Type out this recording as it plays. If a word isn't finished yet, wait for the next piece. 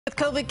With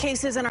COVID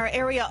cases in our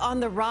area on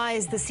the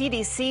rise, the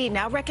CDC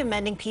now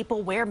recommending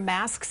people wear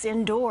masks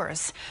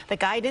indoors. The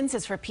guidance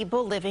is for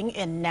people living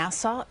in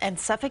Nassau and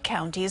Suffolk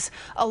counties,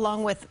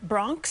 along with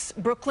Bronx,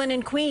 Brooklyn,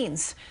 and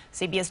Queens.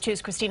 CBS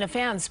 2's Christina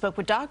spoke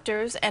with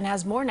doctors and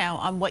has more now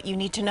on what you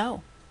need to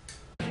know.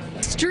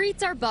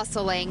 Streets are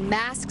bustling,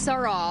 masks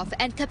are off,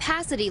 and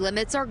capacity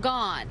limits are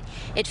gone.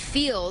 It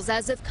feels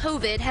as if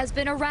COVID has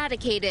been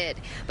eradicated,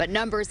 but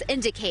numbers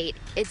indicate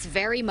it's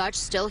very much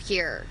still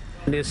here.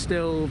 There's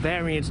still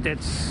variants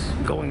that's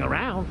going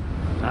around.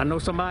 I know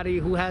somebody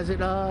who has it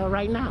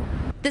right now.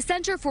 The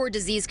Center for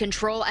Disease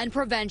Control and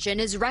Prevention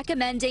is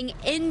recommending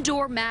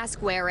indoor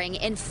mask wearing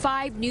in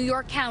 5 New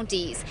York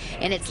counties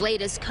in its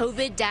latest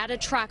COVID data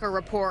tracker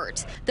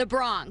report. The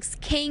Bronx,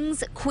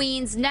 Kings,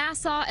 Queens,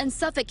 Nassau, and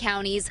Suffolk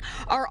counties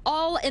are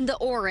all in the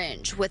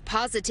orange, with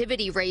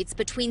positivity rates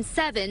between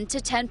 7 to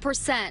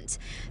 10%.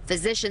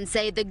 Physicians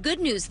say the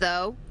good news,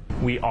 though,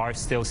 we are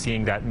still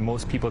seeing that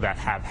most people that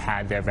have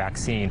had their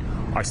vaccine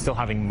are still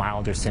having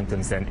milder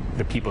symptoms than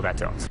the people that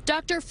don't.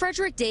 Dr.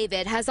 Frederick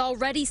David has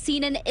already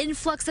seen an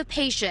influx of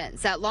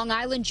patients at Long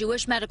Island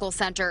Jewish Medical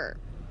Center.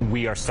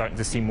 We are starting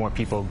to see more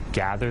people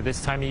gather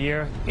this time of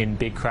year in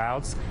big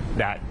crowds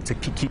to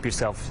keep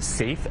yourself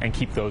safe and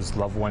keep those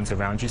loved ones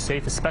around you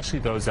safe, especially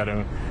those that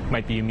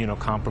might be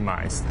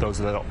immunocompromised, those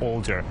that are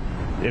older.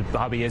 It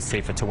probably is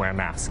safer to wear a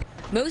mask.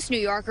 Most New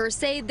Yorkers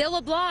say they'll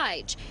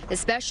oblige,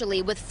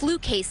 especially with flu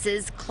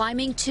cases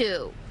climbing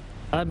too.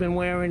 I've been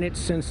wearing it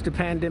since the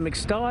pandemic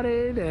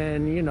started,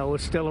 and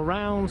it's still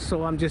around,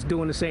 so I'm just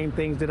doing the same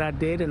things that I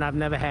did, and I've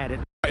never had it.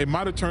 It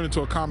might have turned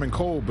into a common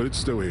cold, but it's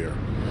still here,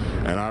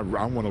 and I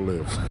want to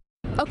live.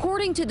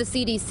 According to the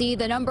CDC,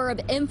 the number of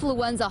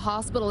influenza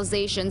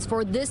hospitalizations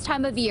for this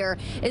time of year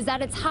is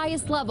at its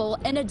highest level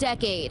in a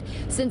decade.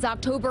 Since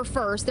October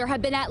 1st, there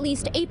have been at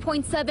least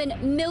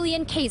 8.7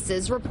 million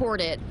cases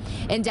reported.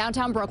 In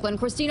downtown Brooklyn,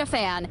 Christina,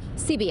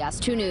 CBS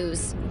 2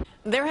 News.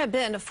 There have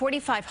been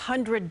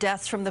 4,500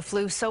 deaths from the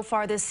flu so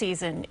far this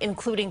season,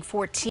 including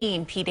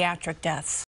 14 pediatric deaths.